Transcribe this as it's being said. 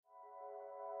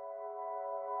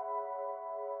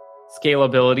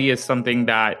scalability is something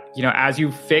that, as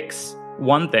you fix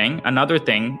one thing, another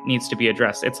thing needs to be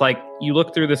addressed. It's like you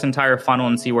look through this entire funnel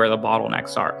and see where the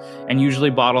bottlenecks are. And usually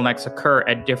bottlenecks occur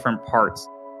at different parts.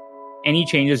 Any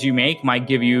changes you make might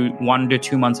give you 1 to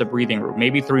 2 months of breathing room,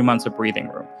 maybe 3 months of breathing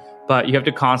room, but you have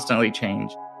to constantly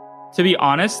change. To be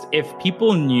honest, if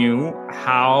people knew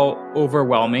how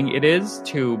overwhelming it is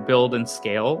to build and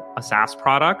scale a SaaS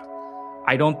product,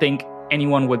 I don't think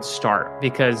anyone would start,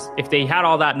 because if they had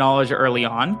all that knowledge early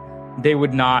on, they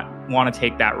would not want to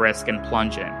take that risk and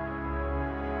plunge in.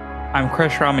 I'm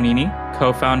Krish Ramineni,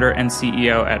 co-founder and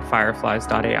CEO at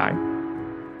Fireflies.ai.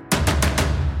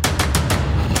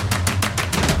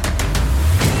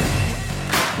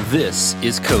 This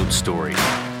is Code Story,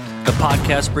 the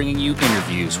podcast bringing you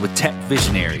interviews with tech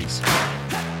visionaries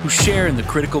who share in the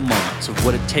critical moments of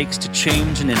what it takes to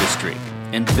change an industry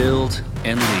and build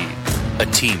and lead a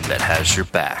team that has your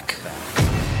back.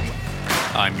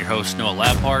 I'm your host, Noah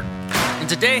Laphart, and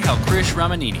today how Krish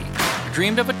Ramineni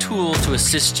dreamed of a tool to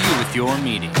assist you with your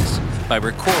meetings by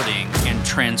recording and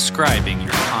transcribing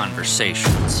your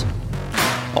conversations.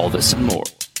 All this and more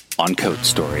on Code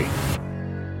Story.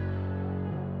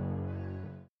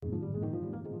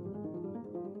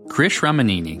 Krish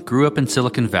Ramineni grew up in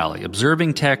Silicon Valley,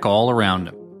 observing tech all around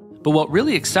him. But what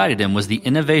really excited him was the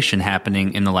innovation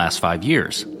happening in the last 5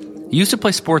 years. He used to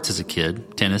play sports as a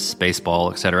kid, tennis,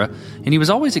 baseball, etc., and he was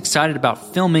always excited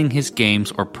about filming his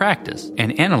games or practice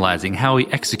and analyzing how he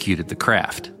executed the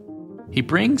craft. He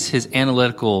brings his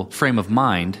analytical frame of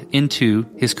mind into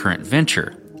his current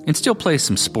venture and still plays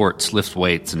some sports, lifts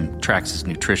weights, and tracks his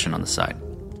nutrition on the side.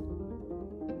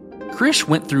 Krish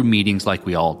went through meetings like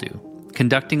we all do,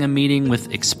 conducting a meeting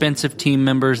with expensive team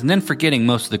members and then forgetting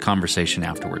most of the conversation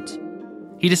afterwards.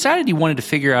 He decided he wanted to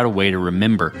figure out a way to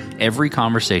remember every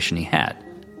conversation he had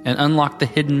and unlock the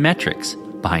hidden metrics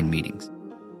behind meetings.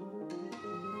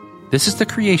 This is the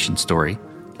creation story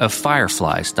of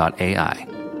Fireflies.ai.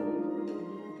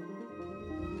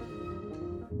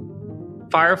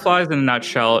 Fireflies, in a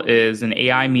nutshell, is an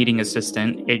AI meeting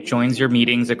assistant. It joins your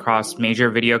meetings across major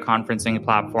video conferencing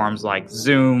platforms like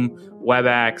Zoom,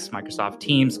 WebEx, Microsoft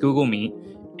Teams, Google Meet,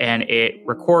 and it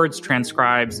records,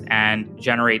 transcribes, and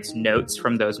generates notes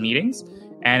from those meetings.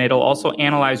 And it'll also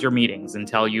analyze your meetings and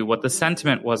tell you what the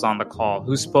sentiment was on the call,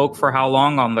 who spoke for how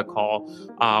long on the call,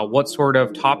 what sort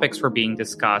of topics were being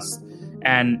discussed.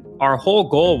 And our whole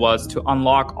goal was to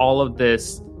unlock all of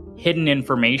this hidden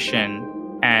information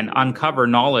and uncover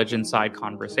knowledge inside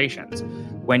conversations.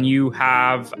 When you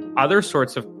have other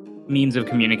sorts of means of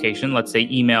communication, let's say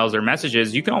emails or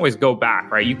messages, you can always go back,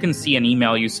 right? You can see an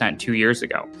email you sent 2 years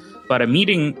ago. But a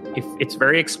meeting, if it's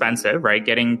very expensive, right?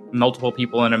 Getting multiple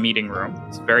people in a meeting room,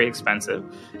 it's very expensive.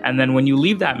 And then when you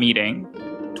leave that meeting,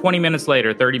 20 minutes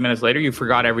later, 30 minutes later, you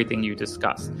forgot everything you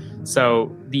discussed.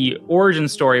 So the origin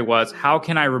story was, how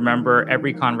can I remember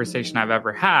every conversation I've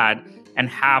ever had and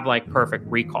have like perfect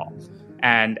recall?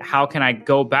 And how can I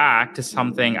go back to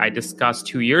something I discussed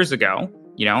 2 years ago?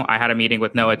 I had a meeting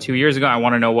with Noah 2 years ago. I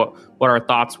want to know what our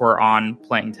thoughts were on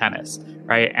playing tennis,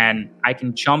 right? And I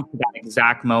can jump to that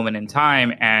exact moment in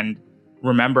time and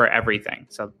remember everything.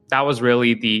 So that was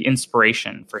really the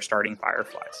inspiration for starting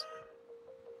Fireflies.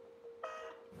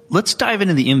 Let's dive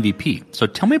into the MVP. So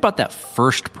tell me about that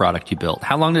first product you built.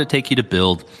 How long did it take you to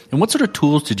build? And what sort of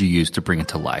tools did you use to bring it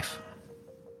to life?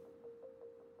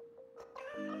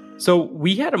 So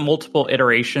we had multiple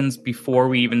iterations before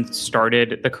we even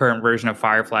started the current version of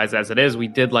Fireflies as it is. We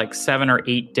did like 7 or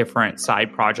 8 different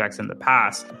side projects in the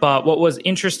past. But what was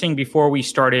interesting before we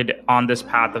started on this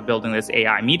path of building this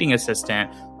AI meeting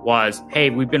assistant was, hey,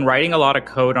 we've been writing a lot of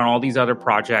code on all these other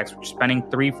projects. We're spending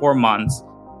 3-4 months.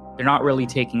 They're not really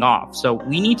taking off. So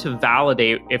we need to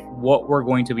validate if what we're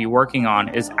going to be working on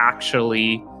is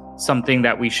actually something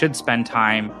that we should spend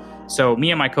time. So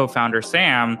me and my co-founder,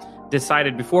 Sam,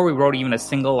 decided before we wrote even a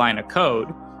single line of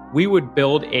code, we would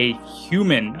build a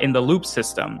human in the loop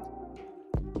system.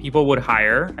 People would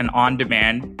hire an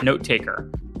on-demand note taker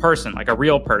person, like a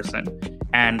real person.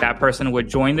 And that person would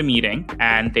join the meeting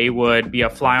and they would be a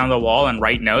fly on the wall and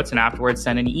write notes and afterwards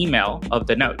send an email of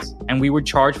the notes. And we would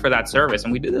charge for that service.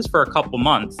 And we did this for a couple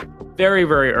months, very,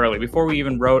 very early, before we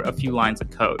even wrote a few lines of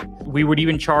code. We would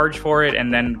even charge for it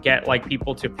and then get like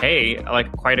people to pay like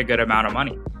quite a good amount of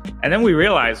money. And then we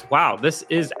realized, wow, this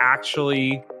is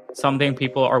actually something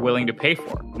people are willing to pay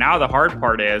for. Now the hard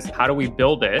part is, how do we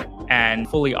build it and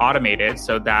fully automate it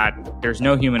so that there's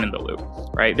no human in the loop?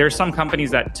 right? There's some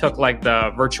companies that took like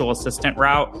the virtual assistant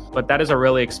route, but that is a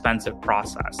really expensive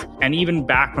process. And even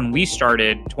back when we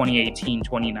started 2018,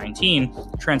 2019,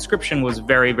 transcription was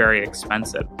very, very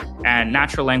expensive. And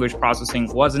natural language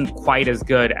processing wasn't quite as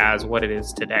good as what it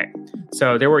is today.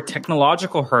 So there were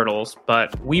technological hurdles,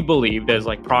 but we believed as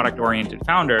like product-oriented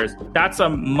founders, that's a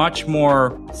much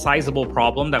more sizable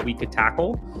problem that we could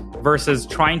tackle versus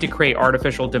trying to create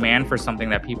artificial demand for something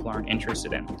that people aren't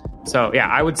interested in. So yeah,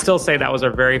 I would still say that was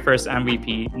our very first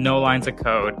MVP, no lines of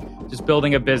code, just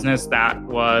building a business that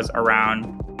was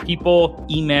around people,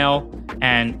 email,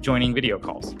 and joining video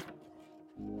calls.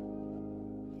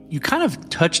 You kind of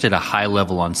touched at a high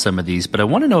level on some of these, but I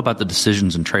want to know about the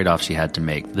decisions and trade-offs you had to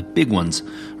make, the big ones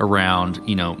around,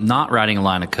 not writing a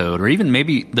line of code, or even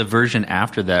maybe the version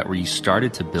after that where you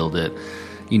started to build it.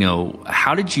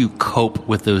 How did you cope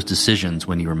with those decisions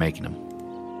when you were making them?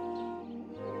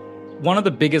 One of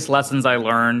the biggest lessons I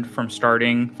learned from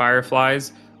starting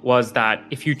Fireflies was that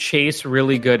if you chase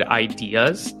really good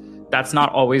ideas, that's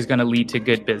not always going to lead to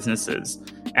good businesses.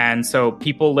 And so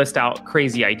people list out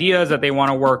crazy ideas that they want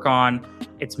to work on.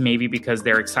 It's maybe because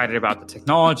they're excited about the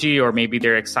technology, or maybe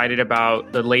they're excited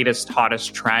about the latest,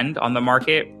 hottest trend on the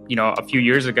market. A few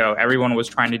years ago, everyone was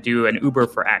trying to do an Uber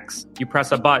for X. You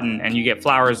press a button and you get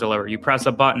flowers delivered. You press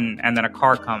a button and then a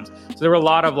car comes. So there were a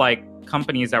lot of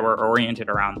companies that were oriented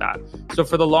around that. So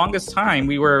for the longest time,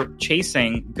 we were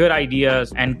chasing good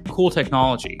ideas and cool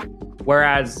technology.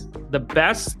 Whereas the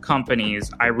best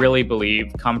companies, I really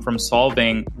believe, come from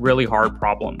solving really hard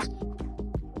problems.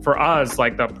 For us,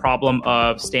 the problem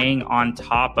of staying on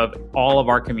top of all of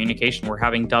our communication, we're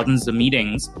having dozens of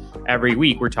meetings every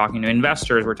week. We're talking to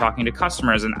investors, we're talking to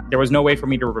customers, and there was no way for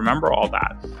me to remember all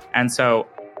that. And so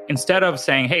instead of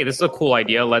saying, hey, this is a cool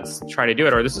idea, let's try to do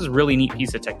it, or this is a really neat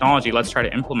piece of technology, let's try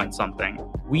to implement something,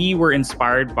 we were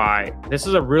inspired by, this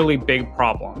is a really big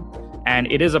problem.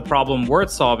 And it is a problem worth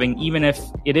solving, even if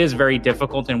it is very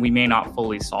difficult and we may not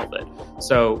fully solve it.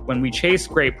 So when we chase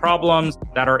great problems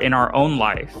that are in our own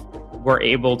life, we're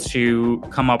able to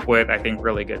come up with, I think,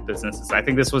 really good businesses. I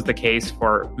think this was the case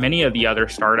for many of the other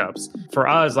startups. For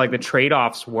us, the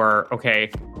trade-offs were, okay,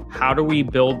 how do we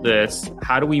build this?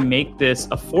 How do we make this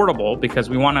affordable? Because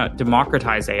we want to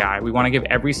democratize AI. We want to give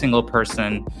every single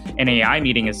person an AI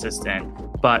meeting assistant.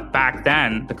 But back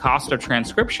then, the cost of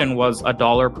transcription was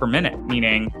 $1 per minute,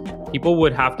 meaning people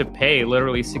would have to pay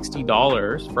literally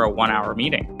 $60 for a 1-hour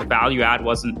meeting. The value add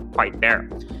wasn't quite there.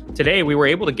 Today, we were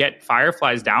able to get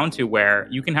Fireflies down to where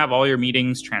you can have all your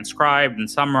meetings transcribed and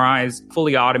summarized,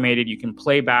 fully automated. You can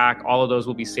play back. All of those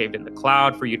will be saved in the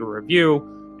cloud for you to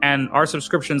review. And our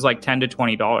subscription's $10 to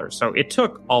 $20. So it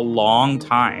took a long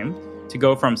time to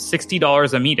go from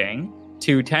 $60 a meeting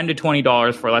to $10 to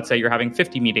 $20 for, let's say you're having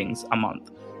 50 meetings a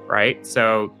month, right?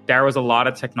 So there was a lot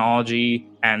of technology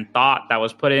and thought that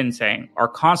was put in saying our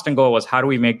constant goal was, how do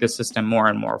we make this system more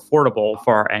and more affordable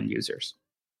for our end users?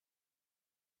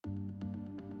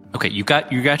 Okay, you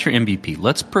got your MVP.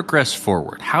 Let's progress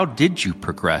forward. How did you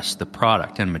progress the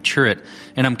product and mature it?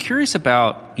 And I'm curious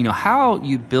about, how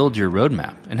you build your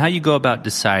roadmap and how you go about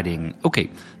deciding,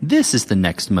 okay, this is the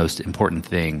next most important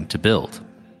thing to build.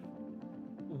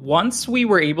 Once we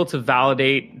were able to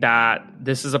validate that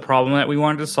this is a problem that we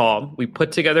wanted to solve, we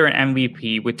put together an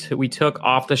MVP. We took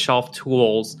off-the-shelf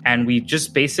tools, and we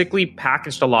just basically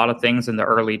packaged a lot of things in the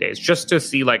early days just to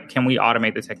see, can we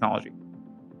automate the technology?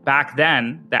 Back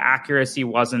then, the accuracy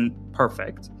wasn't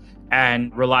perfect,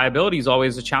 and reliability is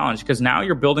always a challenge because now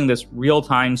you're building this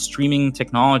real-time streaming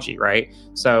technology, right?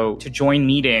 So to join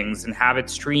meetings and have it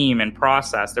stream and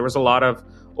process, there was a lot of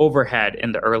overhead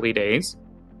in the early days.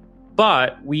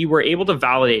 But we were able to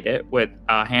validate it with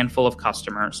a handful of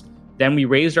customers. Then we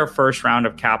raised our first round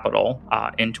of capital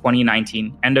in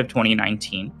 2019, end of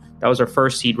 2019. That was our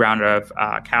first seed round of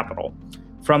capital.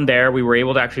 From there, we were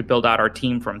able to actually build out our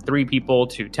team from 3 people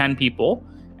to 10 people,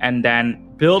 and then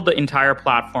build the entire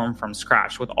platform from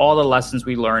scratch with all the lessons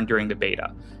we learned during the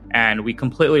beta. And we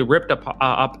completely ripped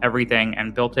up everything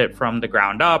and built it from the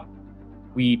ground up.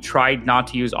 We tried not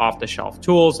to use off-the-shelf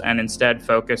tools and instead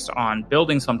focused on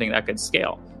building something that could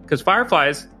scale. Because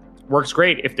Fireflies works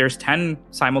great if there's 10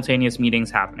 simultaneous meetings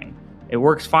happening. It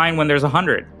works fine when there's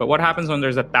 100. But what happens when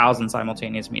there's 1,000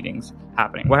 simultaneous meetings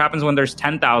happening? What happens when there's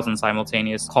 10,000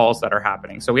 simultaneous calls that are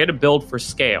happening? So we had to build for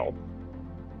scale.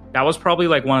 That was probably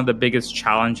one of the biggest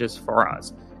challenges for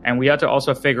us. And we had to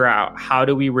also figure out, how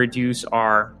do we reduce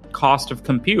our cost of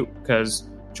compute? Because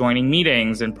joining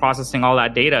meetings and processing all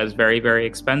that data is very, very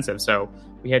expensive. So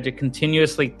We had to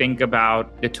continuously think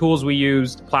about the tools we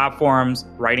used, platforms,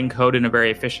 writing code in a very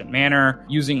efficient manner,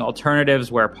 using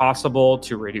alternatives where possible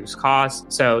to reduce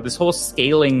costs. So this whole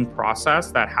scaling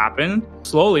process that happened,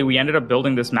 slowly we ended up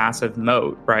building this massive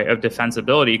moat, right, of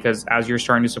defensibility, because as you're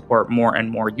starting to support more and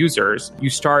more users,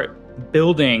 you start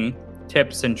building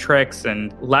tips and tricks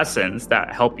and lessons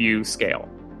that help you scale.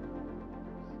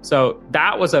 So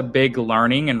that was a big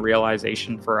learning and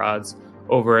realization for us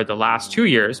over the last 2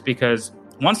 years, because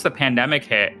once the pandemic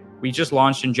hit, we just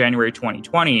launched in January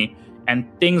 2020 and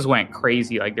things went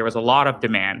crazy. Like there was a lot of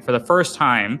demand. For the first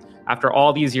time, after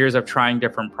all these years of trying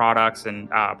different products and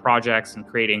projects and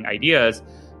creating ideas,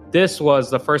 this was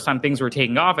the first time things were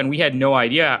taking off, and we had no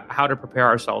idea how to prepare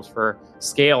ourselves for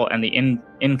scale and the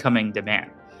incoming demand.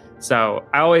 So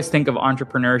I always think of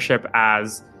entrepreneurship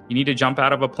as you need to jump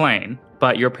out of a plane,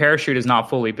 but your parachute is not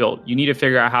fully built. You need to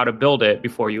figure out how to build it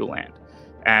before you land.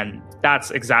 And that's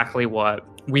exactly what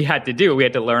we had to do. We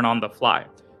had to learn on the fly.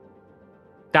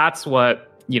 That's what,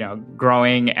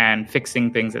 growing and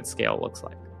fixing things at scale looks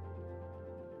like.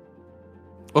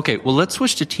 Okay, well, let's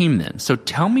switch to team then. So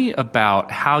tell me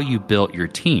about how you built your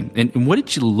team, and what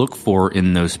did you look for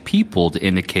in those people to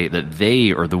indicate that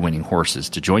they are the winning horses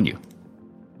to join you?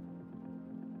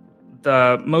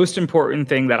 The most important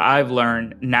thing that I've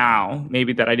learned now,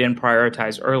 maybe that I didn't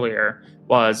prioritize earlier,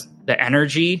 was the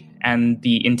energy and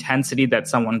the intensity that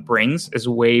someone brings is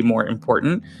way more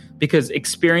important, because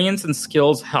experience and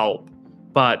skills help,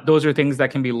 but those are things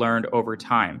that can be learned over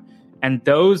time. And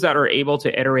those that are able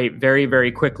to iterate very,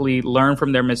 very quickly, learn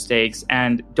from their mistakes,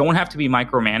 and don't have to be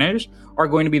micromanaged are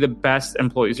going to be the best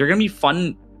employees. They're going to be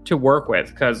fun to work with,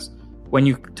 because when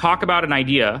you talk about an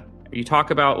idea, you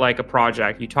talk about like a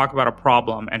project, you talk about a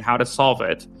problem and how to solve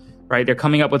it, right? They're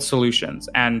coming up with solutions.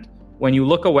 And when you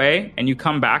look away and you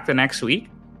come back the next week,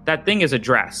 that thing is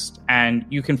addressed and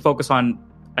you can focus on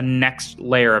a next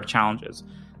layer of challenges.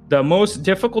 The most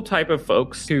difficult type of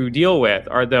folks to deal with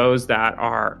are those that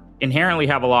are inherently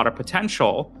have a lot of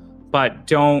potential, but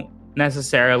don't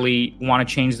necessarily want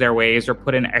to change their ways or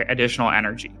put in additional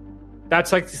energy.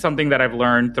 That's like something that I've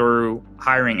learned through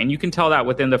hiring. And you can tell that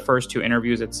within the first 2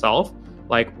 interviews itself,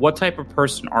 like what type of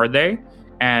person are they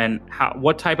and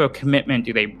what type of commitment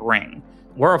do they bring?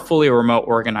 We're a fully remote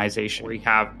organization. We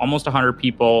have almost 100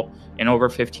 people in over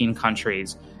 15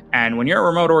 countries. And when you're a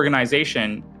remote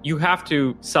organization, you have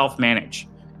to self-manage.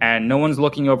 And no one's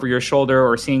looking over your shoulder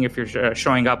or seeing if you're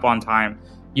showing up on time.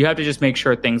 You have to just make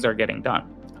sure things are getting done.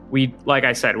 Like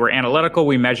I said, we're analytical.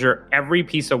 We measure every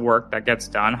piece of work that gets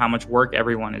done, how much work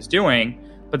everyone is doing.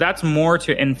 But that's more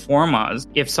to inform us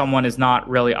if someone is not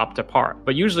really up to par.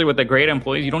 But usually with the great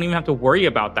employees, you don't even have to worry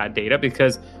about that data,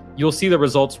 because you'll see the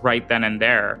results right then and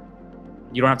there.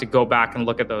 You don't have to go back and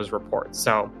look at those reports.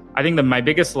 So I think that my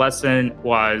biggest lesson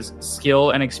was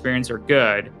skill and experience are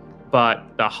good, but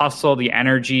the hustle, the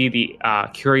energy, the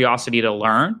curiosity to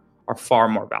learn are far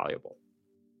more valuable.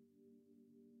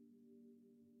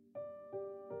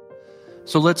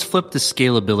 So let's flip to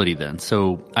scalability then.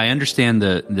 So I understand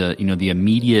the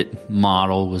immediate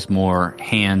model was more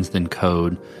hands than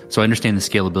code. So I understand the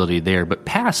scalability there. But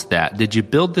past that, did you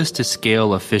build this to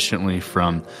scale efficiently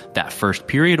from that first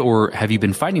period, or have you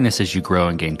been finding this as you grow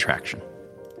and gain traction?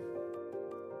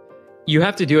 You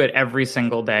have to do it every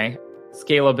single day.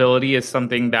 Scalability is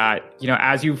something that,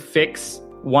 as you fix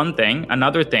one thing,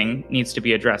 another thing needs to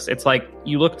be addressed. It's like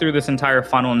you look through this entire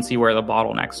funnel and see where the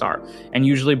bottlenecks are. And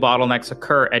usually bottlenecks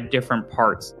occur at different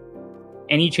parts.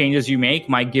 Any changes you make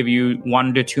might give you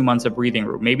 1 to 2 months of breathing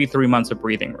room, maybe 3 months of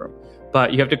breathing room,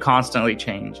 but you have to constantly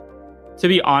change. To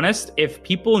be honest, if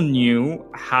people knew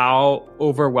how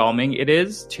overwhelming it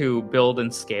is to build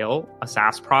and scale a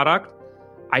SaaS product,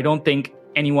 I don't think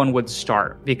anyone would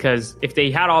start, because if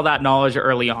they had all that knowledge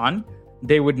early on,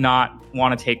 they would not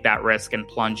want to take that risk and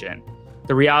plunge in.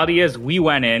 The reality is we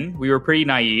went in, we were pretty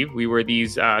naive. We were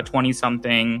these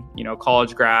 20-something,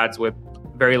 college grads with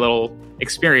very little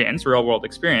experience, real world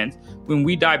experience, when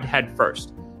we dived head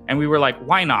first. And we were like,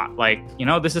 why not?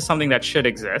 This is something that should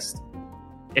exist.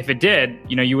 If it did,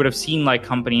 you would have seen like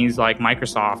companies like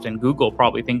Microsoft and Google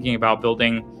probably thinking about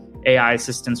building AI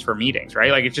assistants for meetings,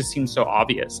 right? Like it just seems so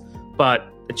obvious. But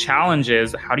the challenge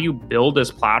is, how do you build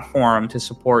this platform to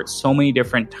support so many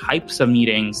different types of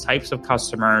meetings, types of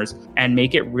customers, and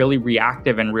make it really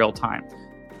reactive in real time?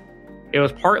 It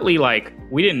was partly like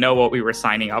we didn't know what we were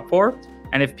signing up for.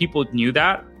 And if people knew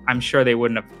that, I'm sure they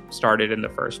wouldn't have started in the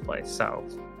first place. So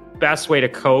best way to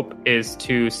cope is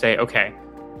to say, okay,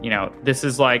 this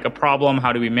is like a problem.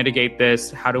 How do we mitigate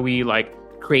this? How do we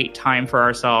create time for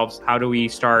ourselves? How do we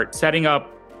start setting up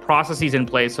processes in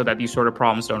place so that these sort of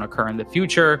problems don't occur in the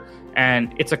future?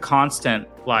 And it's a constant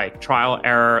like trial,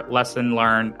 error, lesson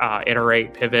learned,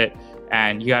 iterate, pivot,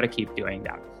 and you got to keep doing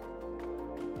that.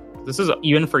 This is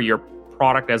even for your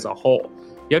product as a whole.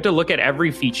 You have to look at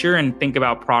every feature and think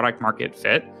about product market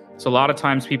fit. So a lot of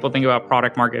times people think about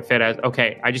product market fit as,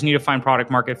 okay, I just need to find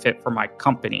product market fit for my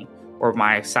company or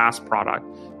my SaaS product.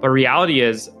 But reality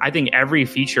is, I think every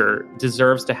feature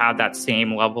deserves to have that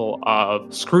same level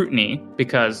of scrutiny,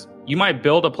 because you might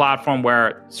build a platform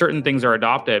where certain things are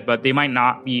adopted, but they might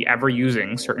not be ever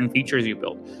using certain features you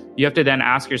build. You have to then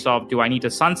ask yourself, do I need to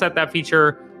sunset that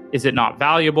feature? Is it not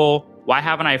valuable? Why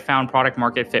haven't I found product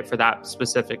market fit for that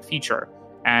specific feature?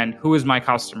 And who is my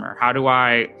customer? How do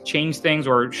I change things,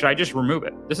 or should I just remove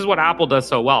it? This is what Apple does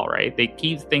so well, right? They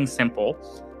keep things simple.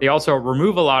 They also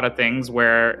remove a lot of things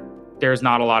where there's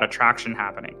not a lot of traction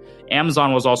happening.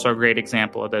 Amazon was also a great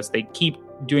example of this. They keep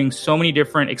doing so many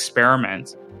different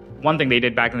experiments. One thing they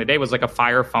did back in the day was like a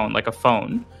Fire phone, like a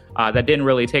phone that didn't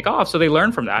really take off. So they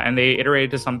learned from that and they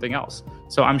iterated to something else.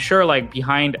 So I'm sure like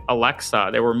behind Alexa,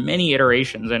 there were many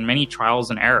iterations and many trials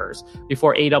and errors.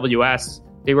 Before AWS,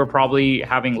 they were probably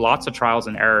having lots of trials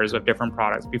and errors of different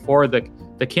products before the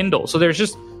Kindle. So there's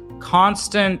just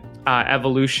constant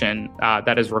evolution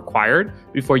that is required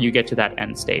before you get to that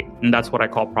end state. And that's what I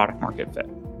call product market fit.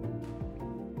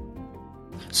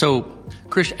 So,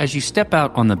 Krish, as you step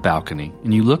out on the balcony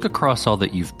and you look across all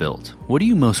that you've built, what are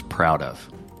you most proud of?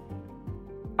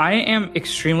 I am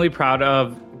extremely proud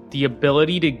of the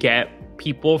ability to get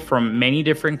people from many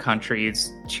different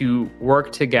countries to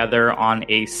work together on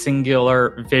a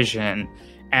singular vision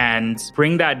and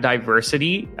bring that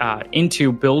diversity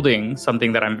into building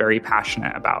something that I'm very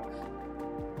passionate about.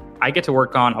 I get to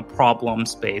work on a problem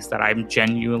space that I'm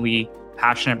genuinely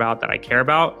passionate about, that I care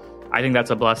about. I think that's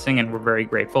a blessing, and we're very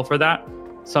grateful for that.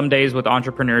 Some days with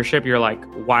entrepreneurship, you're like,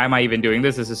 why am I even doing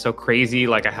this? This is so crazy.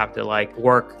 Like I have to like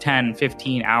work 10,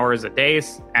 15 hours a day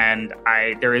and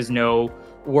there is no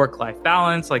work-life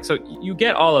balance. Like, so you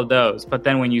get all of those. But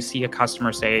then when you see a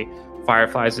customer say,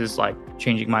 Fireflies is like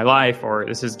changing my life, or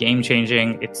this is game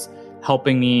changing, it's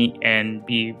helping me and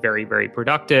be very, very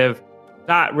productive,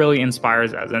 that really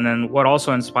inspires us. And then what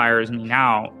also inspires me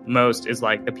now most is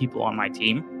like the people on my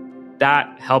team.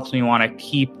 That helps me want to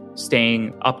keep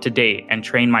staying up to date and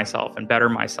train myself and better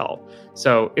myself.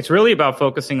 So it's really about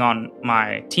focusing on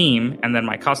my team and then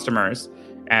my customers.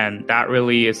 And that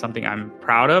really is something I'm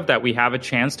proud of, that we have a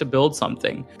chance to build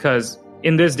something. Because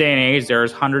in this day and age,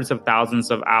 there's hundreds of thousands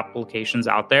of applications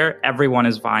out there. Everyone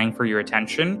is vying for your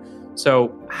attention.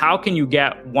 So how can you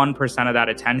get 1% of that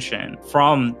attention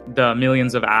from the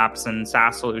millions of apps and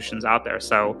SaaS solutions out there?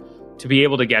 So to be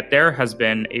able to get there has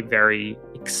been a very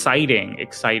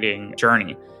exciting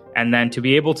journey. And then to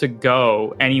be able to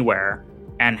go anywhere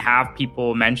and have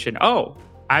people mention, oh,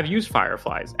 I've used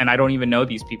Fireflies and I don't even know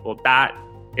these people, that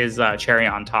is a cherry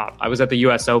on top. I was at the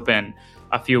US Open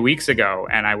a few weeks ago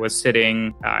and I was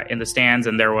sitting in the stands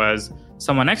and there was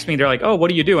someone next to me. They're like, oh, what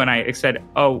do you do? And I said,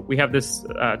 oh, we have this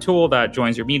tool that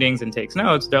joins your meetings and takes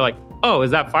notes. They're like, oh,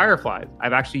 is that Fireflies?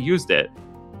 I've actually used it.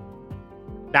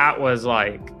 That was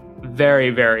like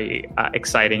very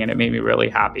exciting, and it made me really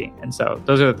happy. And so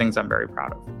those are the things I'm very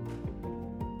proud of.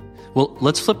 Well,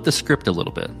 let's flip the script a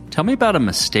little bit. Tell me about a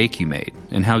mistake you made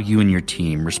and how you and your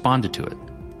team responded to it.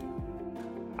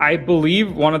 I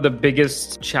believe one of the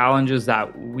biggest challenges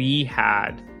that we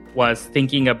had was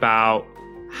thinking about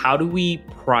how do we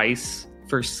price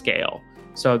for scale.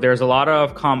 So there's a lot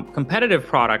of competitive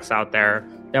products out there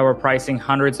that were pricing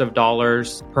hundreds of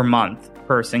dollars per month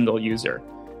per single user.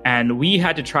 And we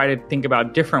had to try to think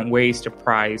about different ways to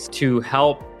price to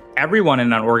help everyone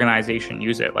in an organization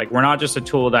use it. Like, we're not just a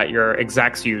tool that your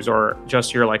execs use or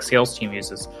just your like sales team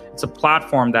uses. It's a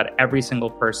platform that every single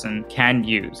person can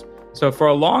use. So for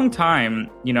a long time,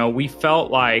 we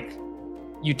felt like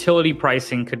utility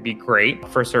pricing could be great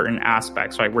for certain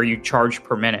aspects, right? Where you charge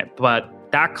per minute,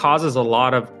 but that causes a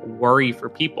lot of worry for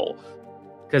people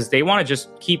because they want to just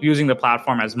keep using the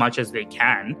platform as much as they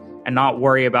can and not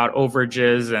worry about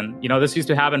overages. And, this used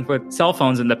to happen with cell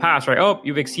phones in the past, right? Oh,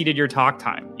 you've exceeded your talk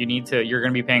time. You're going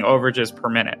to be paying overages per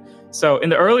minute. So in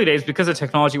the early days, because the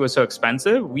technology was so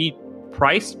expensive, we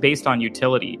priced based on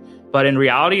utility. But in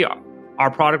reality, our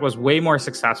product was way more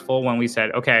successful when we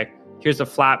said, okay, here's a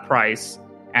flat price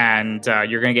and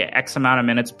you're going to get X amount of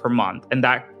minutes per month. And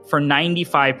that for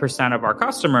 95% of our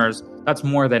customers, that's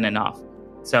more than enough.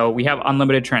 So we have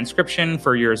unlimited transcription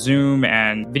for your Zoom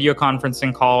and video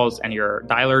conferencing calls and your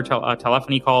dialer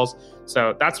telephony calls.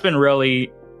 So that's been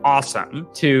really awesome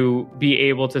to be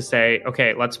able to say,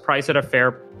 okay, let's price at a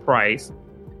fair price.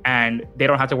 and they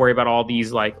don't have to worry about all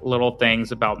these like little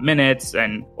things about minutes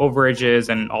and overages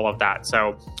and all of that.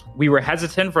 So we were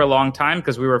hesitant for a long time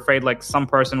because we were afraid like some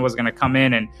person was going to come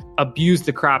in and abuse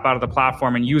the crap out of the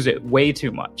platform and use it way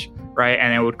too much, right?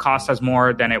 And it would cost us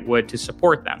more than it would to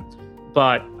support them.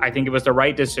 But I think it was the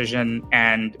right decision.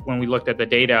 And when we looked at the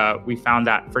data, we found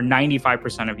that for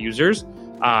 95% of users,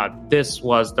 this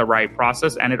was the right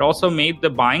process. And it also made the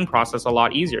buying process a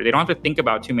lot easier. They don't have to think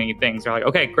about too many things. They're like,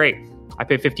 okay, great. I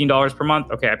pay $15 per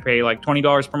month. Okay, I pay like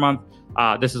 $20 per month.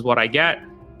 This is what I get.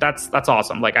 That's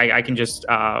awesome. Like I can just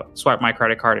swipe my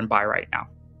credit card and buy right now.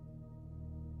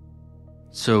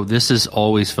 So this is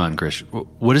always fun, Krish.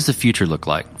 What does the future look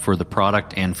like for the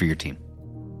product and for your team?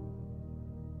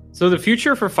 So the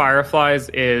future for Fireflies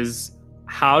is,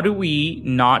 how do we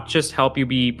not just help you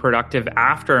be productive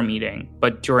after a meeting,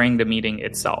 but during the meeting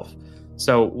itself?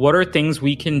 So what are things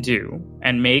we can do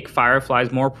and make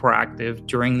Fireflies more proactive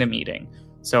during the meeting?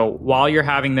 So while you're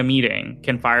having the meeting,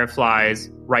 can Fireflies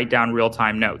write down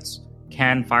real-time notes?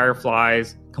 Can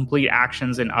Fireflies complete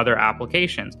actions in other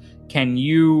applications? Can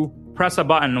you press a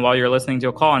button while you're listening to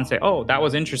a call and say, oh, that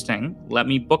was interesting, let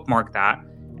me bookmark that?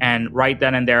 And right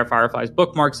then and there, Fireflies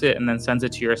bookmarks it and then sends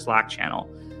it to your Slack channel.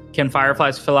 Can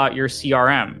Fireflies fill out your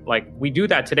CRM? Like we do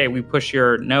that today. We push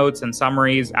your notes and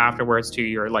summaries afterwards to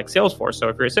your like Salesforce. So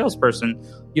if you're a salesperson,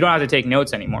 you don't have to take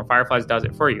notes anymore. Fireflies does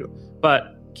it for you.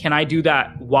 But can I do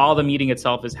that while the meeting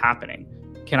itself is happening?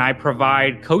 Can I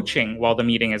provide coaching while the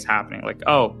meeting is happening? Like,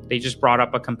 oh, they just brought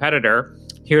up a competitor.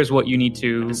 Here's what you need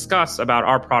to discuss about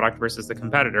our product versus the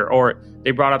competitor. Or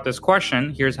they brought up this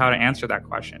question. Here's how to answer that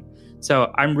question.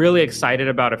 So I'm really excited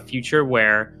about a future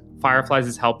where Fireflies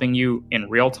is helping you in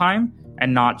real time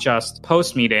and not just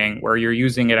post-meeting where you're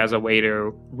using it as a way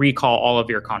to recall all of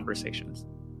your conversations.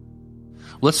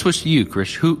 Let's switch to you,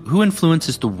 Krish. Who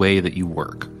influences the way that you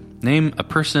work? Name a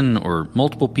person or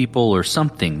multiple people or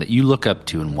something that you look up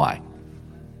to and why.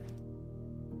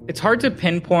 It's hard to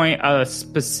pinpoint a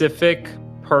specific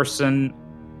person.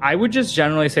 I would just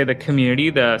generally say the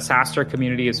community, the SaaStr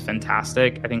community is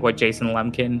fantastic. I think what Jason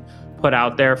Lemkin put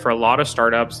out there for a lot of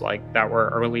startups like that were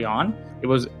early on, it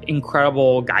was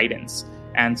incredible guidance.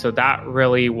 And so that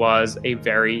really was a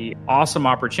very awesome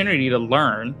opportunity to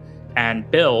learn and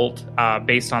build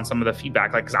based on some of the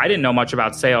feedback. Like, because I didn't know much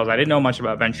about sales. I didn't know much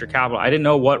about venture capital. I didn't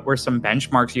know what were some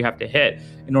benchmarks you have to hit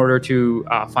in order to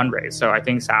fundraise. So I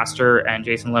think SaaStr and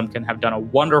Jason Lemkin have done a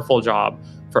wonderful job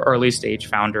for early stage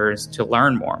founders to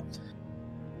learn more.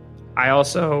 I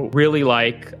also really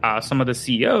like some of the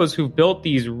CEOs who've built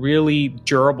these really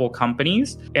durable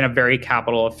companies in a very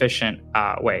capital efficient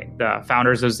way. The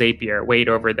founders of Zapier, Wade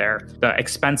over there, the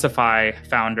Expensify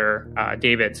founder,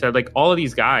 David. So like all of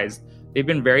these guys, they've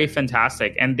been very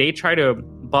fantastic, and they try to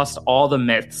bust all the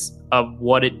myths of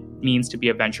what it means to be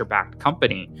a venture-backed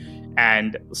company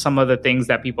and some of the things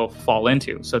that people fall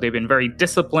into. So they've been very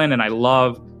disciplined, and I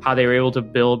love how they were able to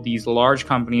build these large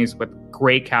companies with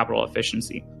great capital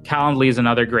efficiency. Calendly is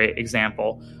another great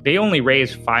example. They only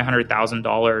raised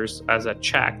 $500,000 as a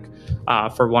check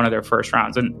for one of their first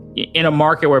rounds. And in a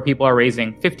market where people are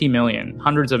raising 50 million,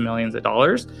 hundreds of millions of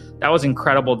dollars, that was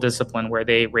incredible discipline where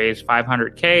they raised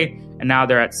 $500K and now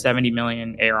they're at 70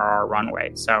 million ARR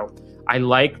runway. So I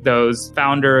like those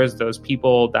founders, those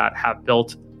people that have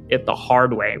built it the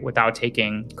hard way without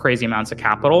taking crazy amounts of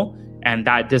capital. And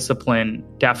that discipline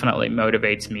definitely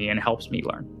motivates me and helps me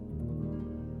learn.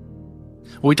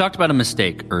 Well, we talked about a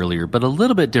mistake earlier, but a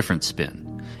little bit different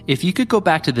spin. If you could go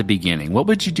back to the beginning, what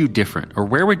would you do different? Or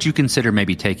where would you consider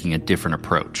maybe taking a different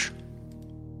approach?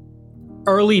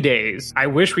 Early days, I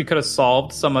wish we could have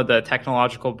solved some of the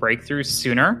technological breakthroughs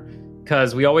sooner,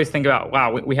 because we always think about,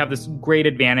 wow, we have this great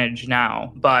advantage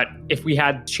now. But if we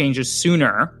had changes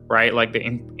sooner, right, like the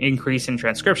increase in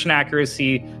transcription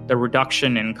accuracy, the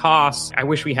reduction in costs, I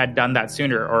wish we had done that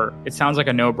sooner. Or it sounds like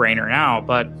a no-brainer now,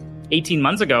 but 18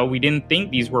 months ago, we didn't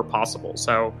think these were possible.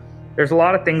 So there's a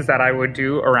lot of things that I would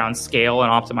do around scale and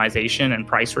optimization and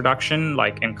price reduction,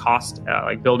 like in cost,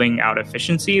 like building out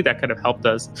efficiency that could have helped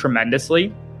us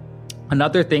tremendously.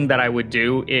 Another thing that I would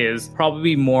do is probably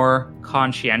be more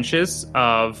conscientious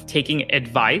of taking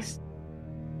advice.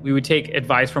 We would take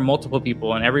advice from multiple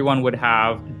people, and everyone would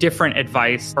have different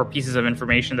advice or pieces of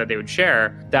information that they would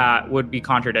share that would be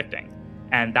contradicting.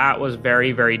 And that was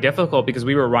very, very difficult because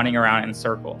we were running around in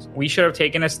circles. We should have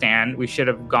taken a stand. We should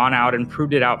have gone out and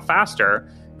proved it out faster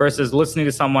versus listening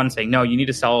to someone saying, no, you need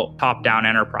to sell top-down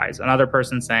enterprise. Another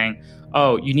person saying,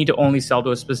 oh, you need to only sell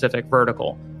to a specific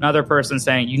vertical. Another person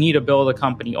saying, you need to build a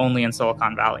company only in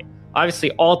Silicon Valley.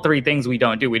 Obviously, all three things we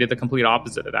don't do. We did the complete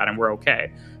opposite of that, and we're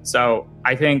okay. So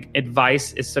I think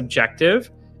advice is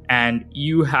subjective, and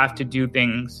you have to do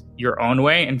things your own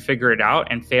way and figure it out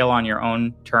and fail on your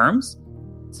own terms.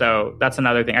 So that's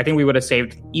another thing. I think we would have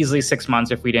saved easily 6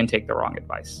 months if we didn't take the wrong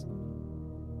advice.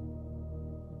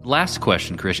 Last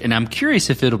question, Krish, and I'm curious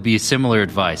if it'll be similar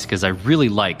advice because I really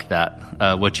like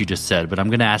that, what you just said, but I'm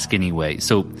going to ask anyway.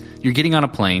 So you're getting on a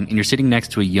plane and you're sitting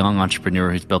next to a young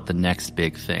entrepreneur who's built the next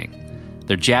big thing.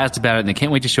 They're jazzed about it and they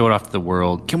can't wait to show it off to the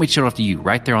world. Can't wait to show it off to you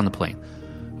right there on the plane.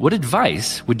 What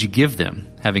advice would you give them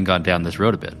having gone down this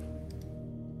road a bit?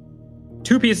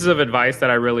 2 pieces of advice that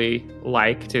I really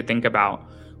like to think about.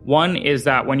 One is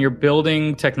that when you're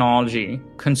building technology,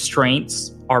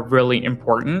 constraints are really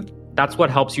important. That's what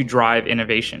helps you drive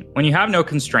innovation. When you have no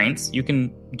constraints, you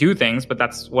can do things, but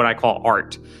that's what I call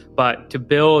art. But to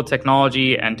build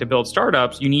technology and to build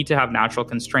startups, you need to have natural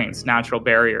constraints, natural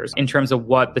barriers in terms of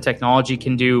what the technology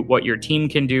can do, what your team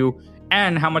can do,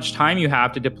 and how much time you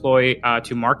have to deploy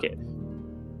to market.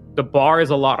 The bar is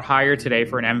a lot higher today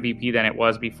for an MVP than it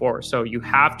was before. So you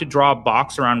have to draw a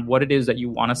box around what it is that you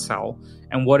want to sell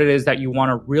and what it is that you want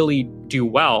to really do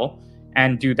well,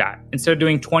 and do that. Instead of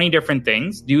doing 20 different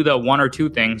things, do the 1 or 2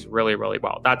 things really, really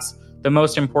well. That's the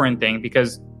most important thing,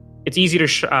 because it's easy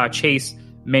to chase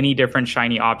many different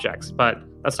shiny objects, but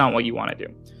that's not what you want to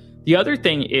do. The other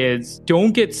thing is,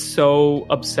 don't get so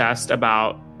obsessed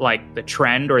about like the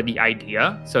trend or the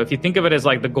idea. So if you think of it as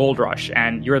like the gold rush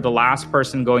and you're the last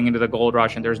person going into the gold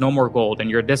rush and there's no more gold and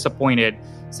you're disappointed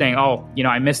saying, oh,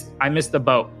 I missed the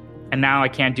boat and now I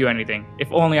can't do anything.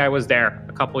 If only I was there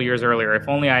a couple years earlier, if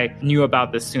only I knew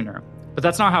about this sooner. But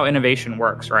that's not how innovation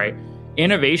works, right?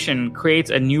 Innovation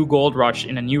creates a new gold rush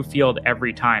in a new field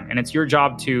every time. And it's your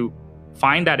job to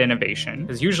find that innovation,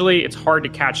 because usually it's hard to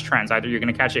catch trends. Either you're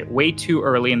going to catch it way too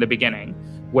early in the beginning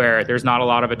where there's not a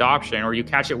lot of adoption, or you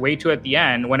catch it way too at the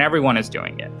end when everyone is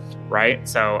doing it, right?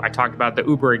 So I talked about the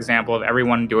Uber example of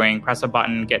everyone doing press a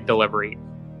button, get delivery.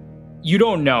 You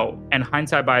don't know, and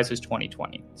hindsight bias is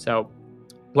 20/20. So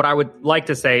what I would like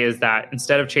to say is that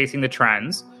instead of chasing the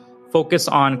trends, focus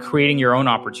on creating your own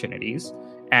opportunities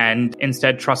and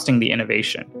instead trusting the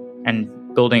innovation and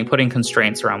putting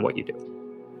constraints around what you do.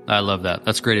 I love that.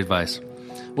 That's great advice.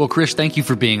 Well, Krish, thank you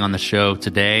for being on the show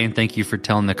today, and thank you for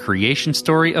telling the creation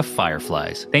story of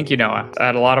Fireflies. Thank you, Noah. I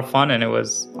had a lot of fun, and it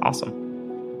was awesome.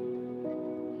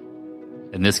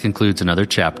 And this concludes another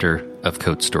chapter of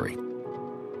Code Story.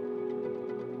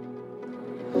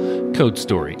 Code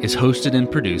Story is hosted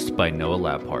and produced by Noah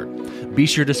Labhart. Be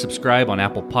sure to subscribe on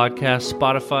Apple Podcasts,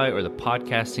 Spotify, or the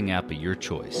podcasting app of your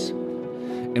choice.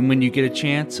 And when you get a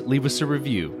chance, leave us a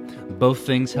review. Both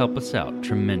things help us out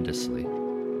tremendously.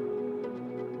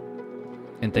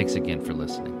 And thanks again for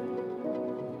listening.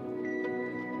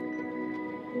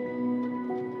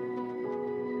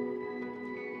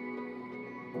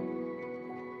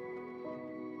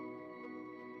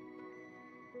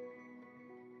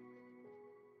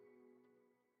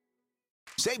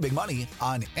 Save big money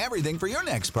on everything for your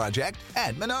next project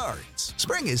at Menards.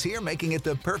 Spring is here, making it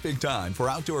the perfect time for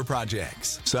outdoor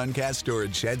projects. Suncast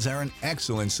storage sheds are an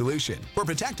excellent solution for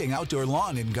protecting outdoor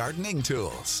lawn and gardening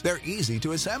tools. They're easy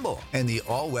to assemble, and the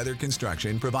all-weather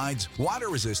construction provides water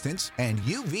resistance and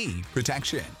UV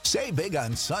protection. Save big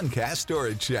on Suncast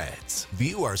storage sheds.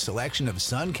 View our selection of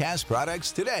Suncast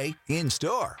products today in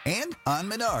store and on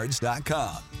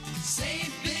Menards.com.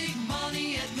 Save